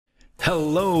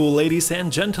Hello ladies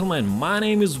and gentlemen, my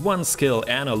name is OneSkill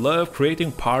and I love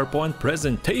creating PowerPoint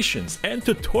presentations and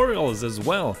tutorials as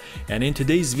well. And in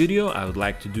today's video I would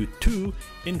like to do two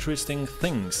interesting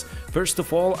things. First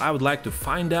of all, I would like to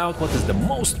find out what is the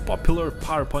most popular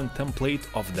PowerPoint template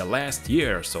of the last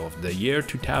year, so of the year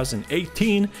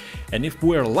 2018. And if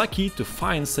we're lucky to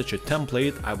find such a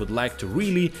template, I would like to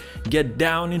really get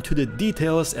down into the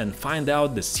details and find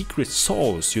out the secret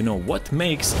sauce, what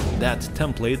makes that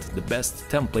template the best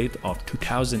template of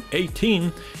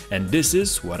 2018, and this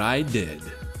is what I did.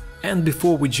 And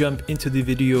before we jump into the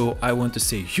video, I want to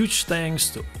say huge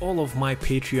thanks to all of my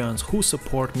Patreons who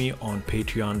support me on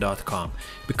patreon.com.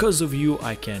 Because of you,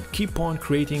 I can keep on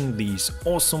creating these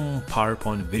awesome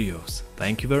PowerPoint videos.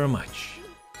 Thank you very much.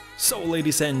 So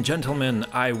ladies and gentlemen,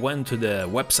 I went to the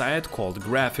website called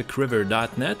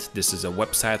graphicriver.net. This is a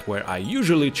website where I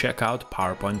usually check out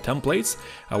PowerPoint templates.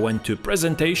 I went to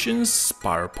presentations,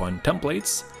 PowerPoint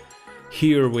templates.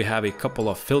 Here we have a couple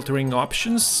of filtering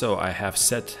options, so I have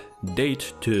set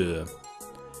date to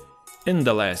in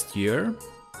the last year.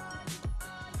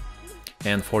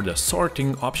 And for the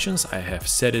sorting options, I have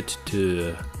set it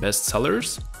to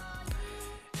bestsellers.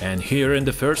 And here in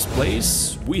the first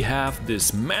place, we have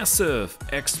this massive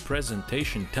X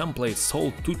presentation template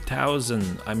sold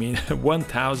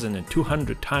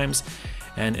 1,200 times.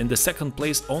 And in the second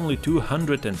place, only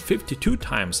 252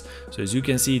 times. So as you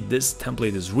can see, this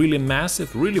template is really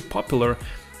massive, really popular.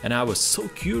 And I was so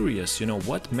curious,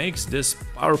 what makes this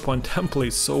PowerPoint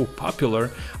template so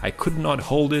popular? I could not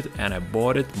hold it and I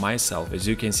bought it myself. As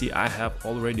you can see, I have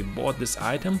already bought this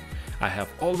item. I have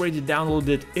already downloaded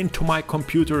it into my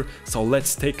computer. So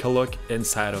let's take a look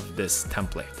inside of this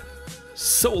template.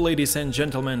 So ladies and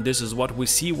gentlemen, this is what we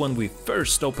see when we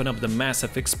first open up the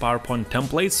Massive X PowerPoint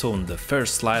template. So in the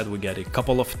first slide we get a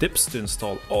couple of tips to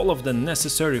install all of the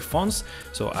necessary fonts.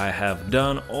 So I have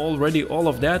done already all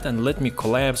of that, and let me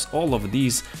collapse all of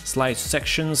these slide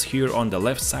sections here on the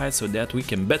left side so that we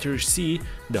can better see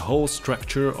the whole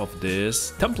structure of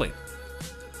this template.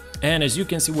 And as you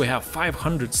can see, we have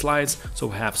 500 slides, so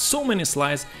we have so many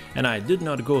slides, and I did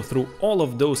not go through all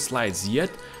of those slides yet,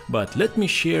 but let me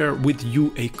share with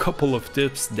you a couple of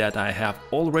tips that I have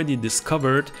already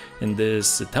discovered in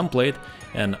this template,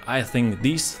 and I think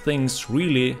these things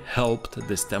really helped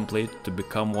this template to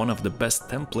become one of the best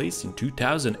templates in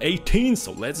 2018,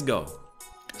 so let's go.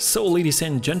 So ladies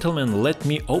and gentlemen, let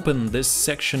me open this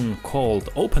section called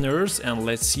openers and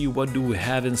let's see what do we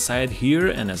have inside here.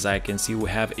 And as I can see, we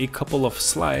have a couple of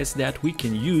slides that we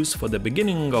can use for the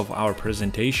beginning of our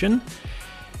presentation.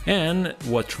 And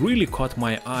what really caught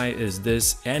my eye is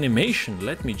this animation.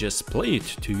 Let me just play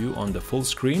it to you on the full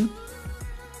screen.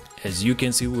 As you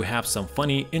can see, we have some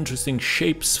funny, interesting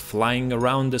shapes flying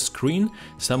around the screen.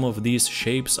 Some of these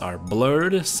shapes are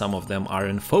blurred, some of them are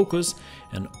in focus,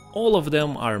 and all of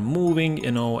them are moving,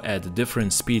 at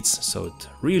different speeds. So it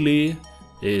really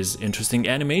is interesting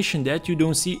animation that you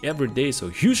don't see every day. So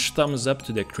huge thumbs up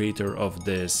to the creator of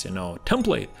this,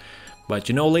 template. But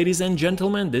ladies and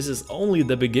gentlemen, this is only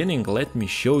the beginning. Let me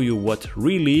show you what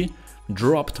really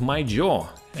dropped my jaw.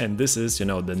 And this is,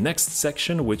 the next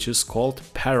section, which is called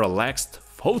Parallaxed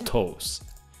Photos.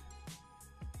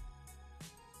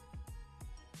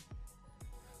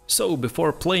 So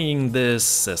before playing this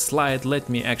slide, let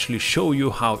me actually show you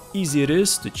how easy it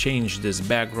is to change this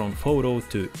background photo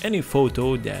to any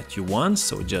photo that you want.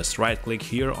 So just right click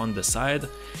here on the side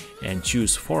and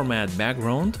choose Format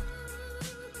Background.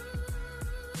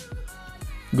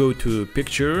 Go to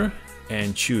Picture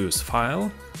and choose File.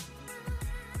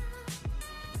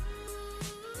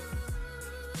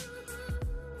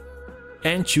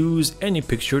 And choose any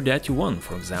picture that you want,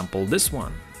 for example this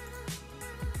one.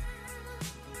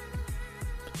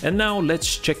 And now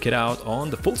let's check it out on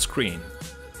the full screen.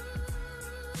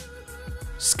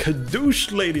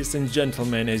 Skadoosh, ladies and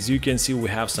gentlemen, as you can see, we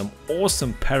have some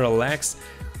awesome parallax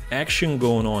action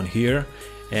going on here,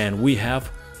 and we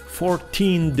have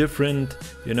 14 different,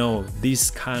 these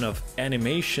kind of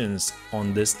animations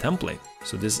on this template.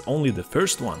 So this is only the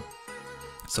first one.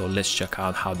 So let's check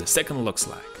out how the second looks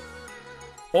like.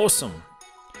 Awesome.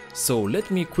 So let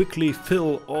me quickly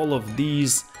fill all of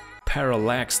these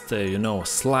parallaxed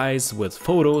slides with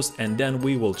photos, and then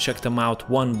we will check them out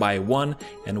one by one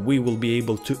and we will be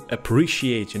able to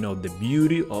appreciate the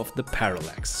beauty of the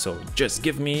parallax. So just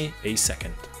give me a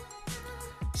second.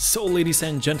 So ladies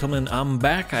and gentlemen, I'm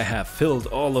back. I have filled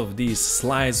all of these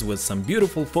slides with some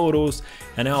beautiful photos,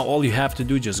 and now all you have to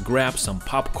do, just grab some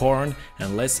popcorn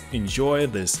and let's enjoy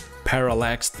this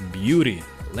parallaxed beauty.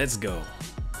 Let's go.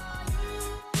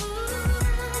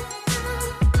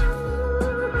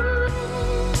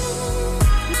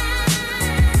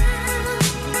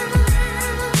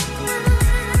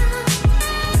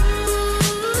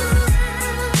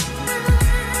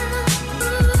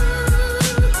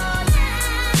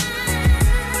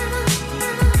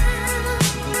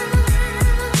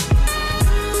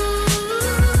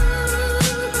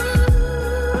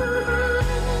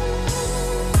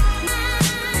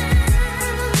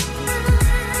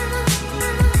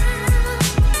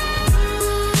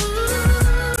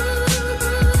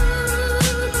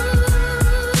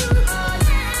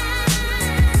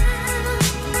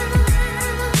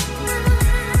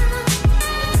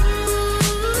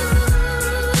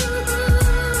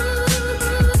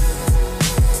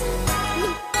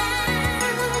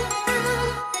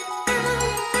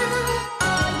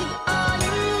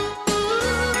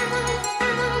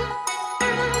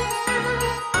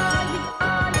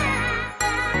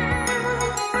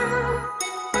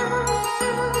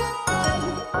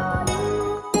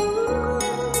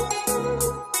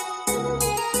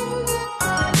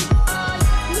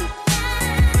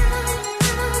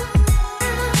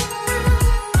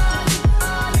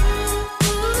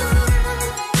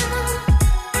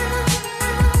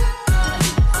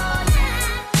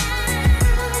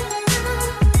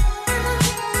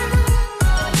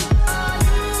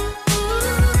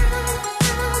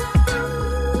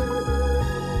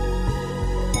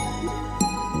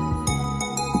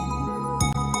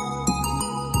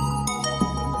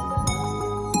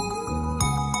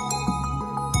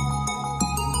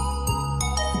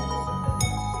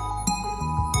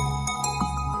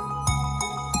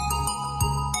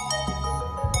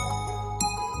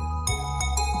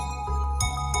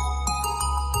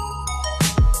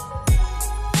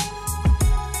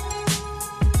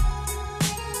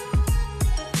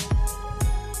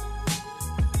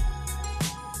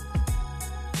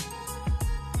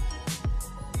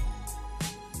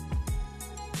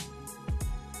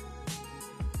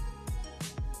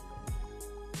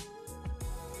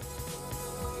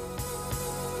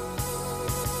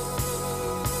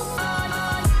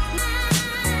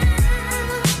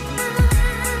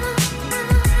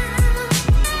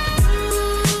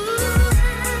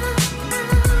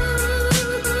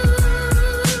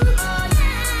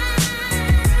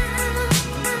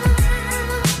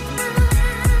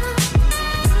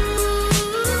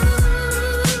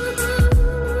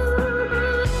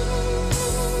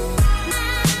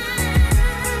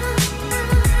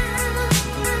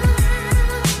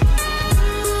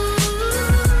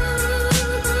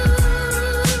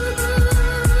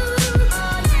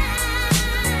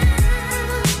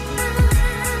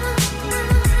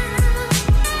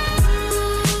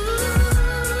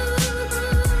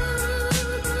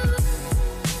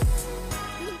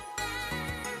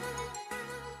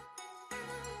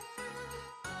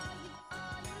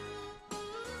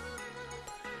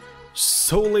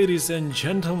 So ladies and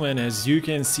gentlemen, as you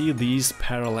can see, these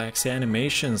parallax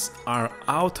animations are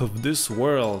out of this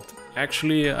world.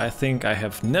 Actually, I think I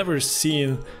have never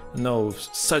seen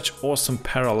such awesome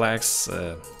parallax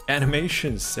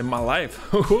animations in my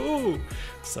life.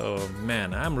 So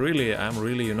man, I'm really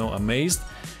amazed,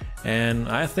 and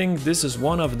I think this is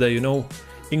one of the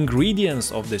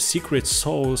ingredients of the secret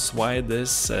sauce why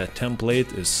this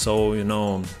template is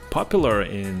so popular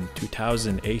in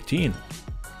 2018.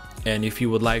 And if you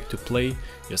would like to play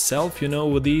yourself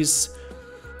with these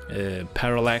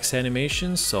parallax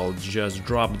animations, so I'll just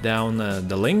drop down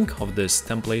the link of this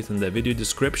template in the video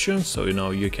description, so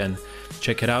you can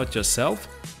check it out yourself.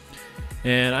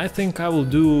 And I think I will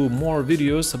do more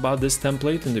videos about this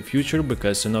template in the future,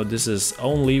 because this is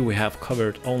we have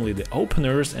covered only the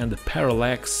openers and the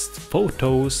parallax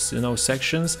photos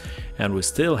sections, and we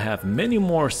still have many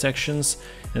more sections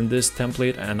in this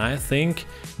template, and I think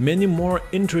many more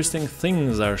interesting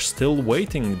things are still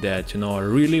waiting that are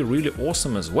really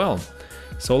awesome as well.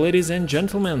 So ladies and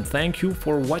gentlemen, thank you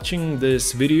for watching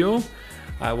this video.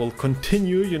 I will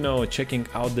continue checking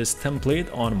out this template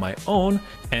on my own,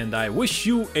 and I wish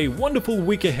you a wonderful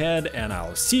week ahead, and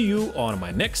I'll see you on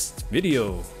my next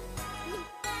video.